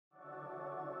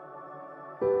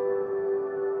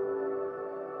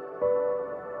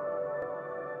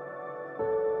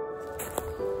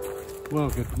Well,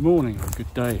 good morning, or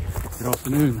good day, good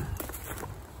afternoon,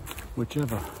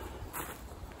 whichever.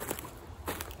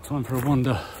 Time for a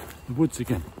wander in the woods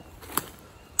again.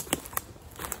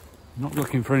 Not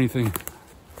looking for anything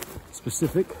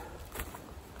specific,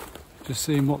 just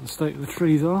seeing what the state of the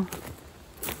trees are.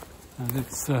 And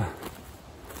it's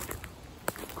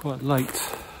quite late,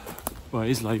 well,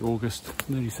 it is late August,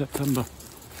 nearly September.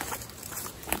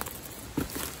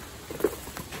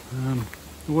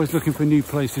 Always looking for new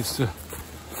places to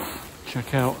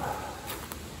check out,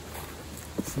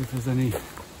 see if there's any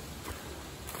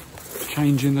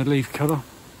change in the leaf colour.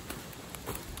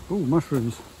 Oh,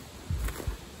 mushrooms.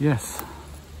 Yes,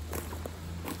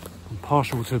 I'm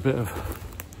partial to a bit of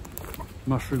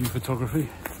mushroom photography.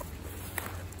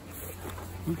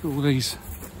 Look at all these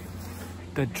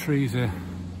dead trees here,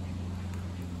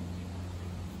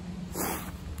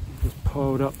 just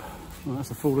piled up. Oh,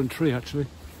 that's a fallen tree actually.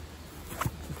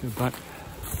 Go back.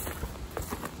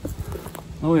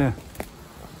 Oh yeah,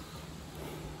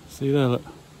 see there, look,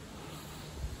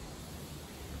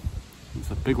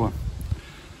 it's a big one.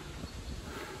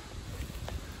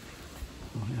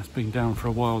 Oh, yeah, it's been down for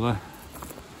a while there,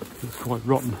 it's quite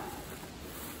rotten.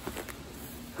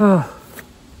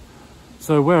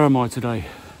 So where am I today?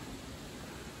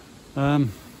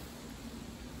 Took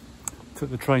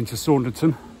the train to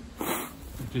Saunderton,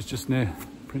 which is just near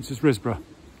Princess Risborough.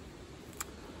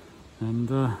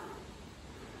 And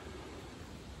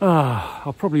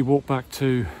I'll probably walk back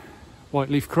to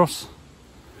Whiteleaf Cross.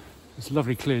 It's a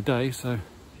lovely clear day, so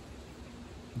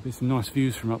there'll be some nice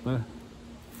views from up there.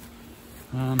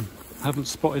 Haven't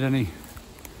spotted any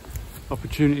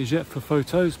opportunities yet for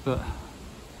photos, but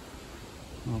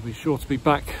I'll be sure to be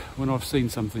back when I've seen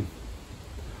something.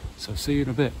 So see you in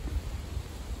a bit.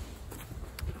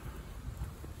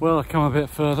 Well, I've come a bit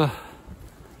further.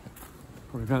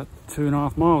 Probably about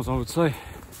 2.5 miles, I would say.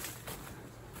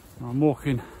 I'm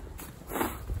walking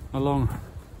along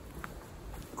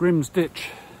Grimm's Ditch,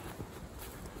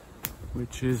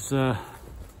 which is, I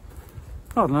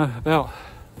don't know, about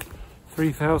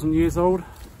 3,000 years old,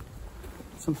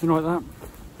 something like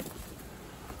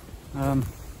that.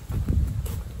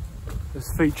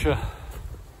 This feature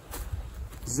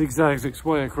zigzags its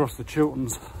way across the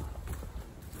Chilterns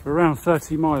for around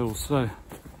 30 miles, so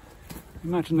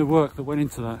imagine the work that went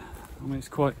into that. I mean, it's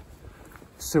quite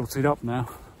silted up now,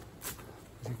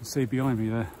 as you can see behind me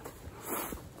there.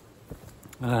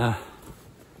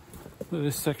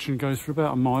 This section goes for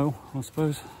about a mile, I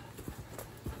suppose.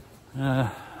 And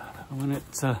when it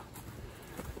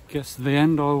gets to the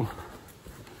end, I'll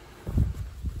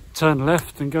turn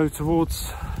left and go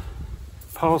towards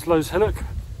Parslow's Hillock,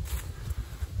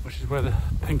 which is where the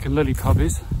Pink and Lily pub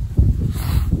is.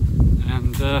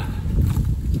 And I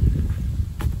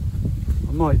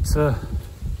might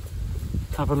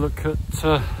have a look at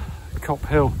Cop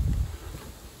Hill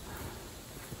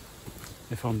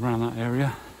if I'm around that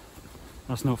area.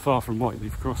 That's not far from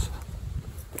Whiteleaf Cross.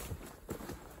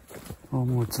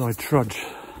 Onwards I trudge.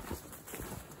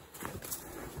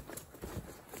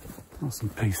 Nice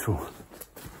and peaceful.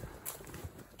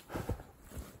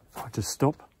 I just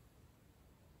stop.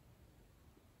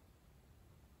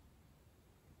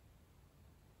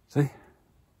 See?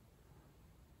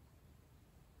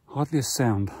 Hardly a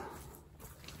sound.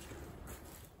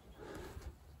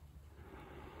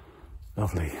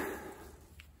 Lovely.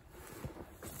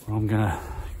 Well, I'm gonna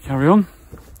carry on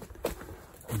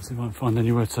and see if I can find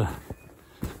anywhere to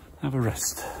have a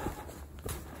rest.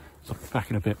 So I'll be back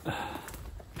in a bit.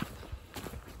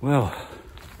 Well,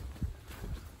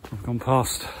 I've gone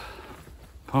past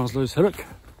Parslow's Hillock,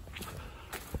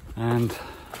 and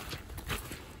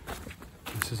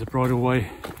this is a bridleway.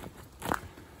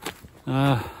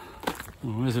 Well,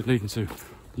 where's it leading to?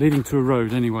 Leading to a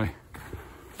road anyway.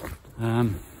 Now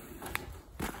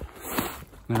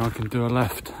I can do a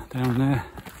left down there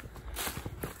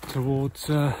towards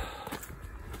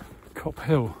Cop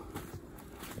Hill.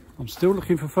 I'm still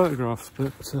looking for photographs,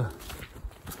 but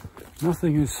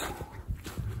nothing has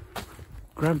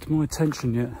grabbed my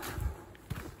attention yet.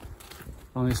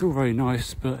 I mean, it's all very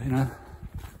nice, but you know,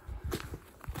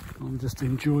 I'm just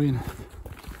enjoying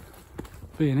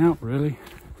being out really.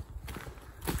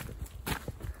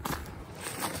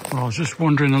 Well, I was just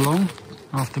wandering along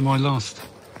after my last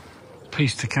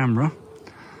piece to camera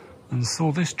and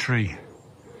saw this tree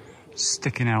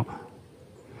sticking out.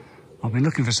 I've been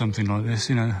looking for something like this,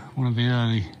 you know, one of the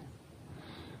early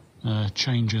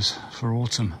changes for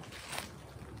autumn.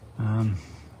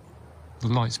 The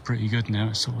light's pretty good now,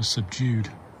 it's sort of subdued.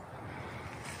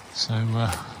 So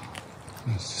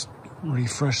Let's just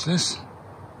refresh this.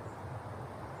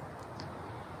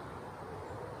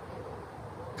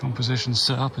 Composition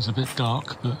set up is a bit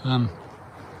dark, but that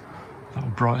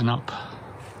will brighten up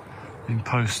in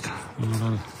post.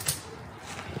 I'll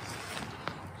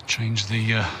change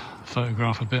the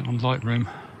photograph a bit on Lightroom.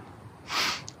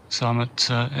 So I'm at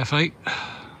f8,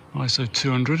 ISO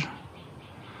 200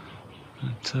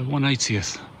 at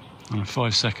 1/80th on a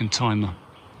 5-second timer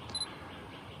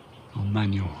on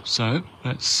manual. So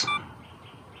let's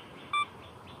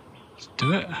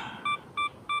do it.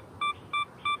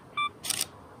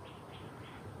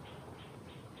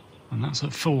 And that's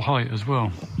at full height as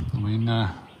well. I mean,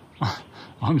 I'm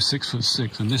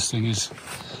 6'6" and this thing is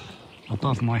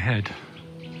above my head.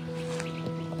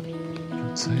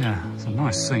 But yeah, it's a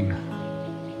nice scene.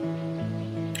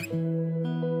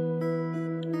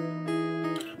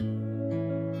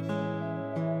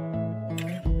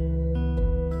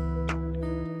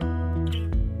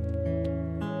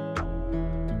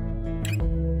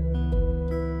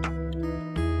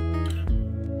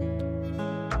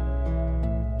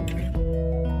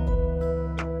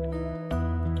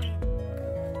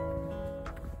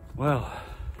 Well,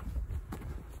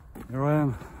 here I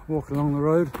am walking along the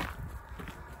road.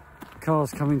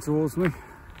 Car's coming towards me.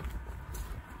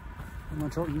 Not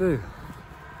much I can do.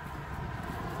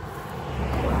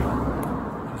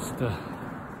 Just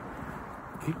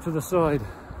keep to the side,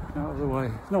 out of the way.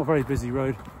 It's not a very busy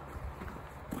road.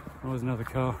 Oh, there's another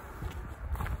car.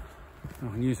 I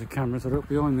can use the camera to look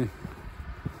behind me.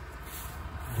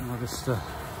 And I'll just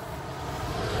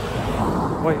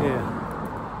wait here.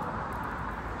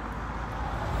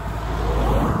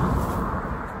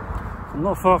 I'm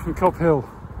not far from Cop Hill.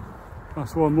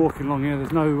 That's why I'm walking along here.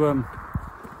 There's no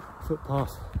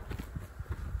footpath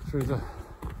through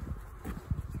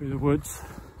the woods.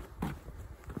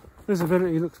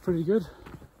 Visibility looks pretty good.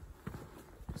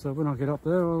 So when I get up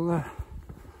there,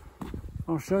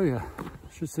 I'll show you.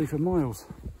 Should see for miles.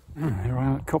 Here I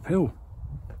am at Cop Hill.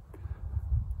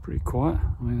 Pretty quiet.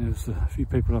 I mean, there's a few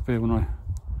people up here when I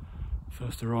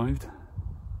first arrived.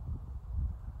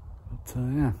 But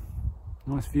yeah,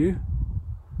 nice view.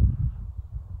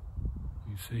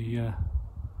 You see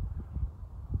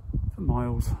for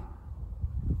miles.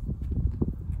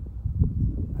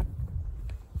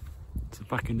 So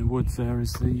back in the woods there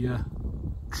is the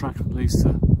track that leads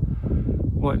to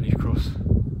Whiteleaf Cross.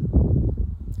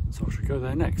 So I should go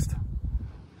there next.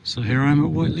 So here I am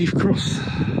at Whiteleaf Cross.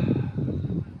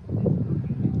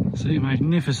 See, a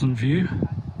magnificent view.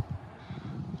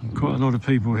 And quite a lot of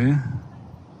people here,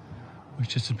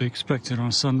 which is to be expected on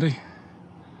a Sunday.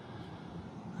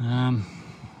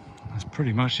 That's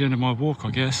pretty much the end of my walk,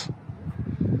 I guess.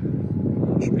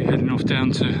 I should be heading off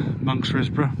down to Monks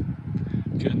Risborough,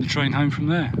 getting the train home from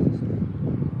there.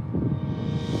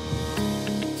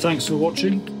 Thanks for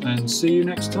watching and see you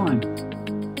next time.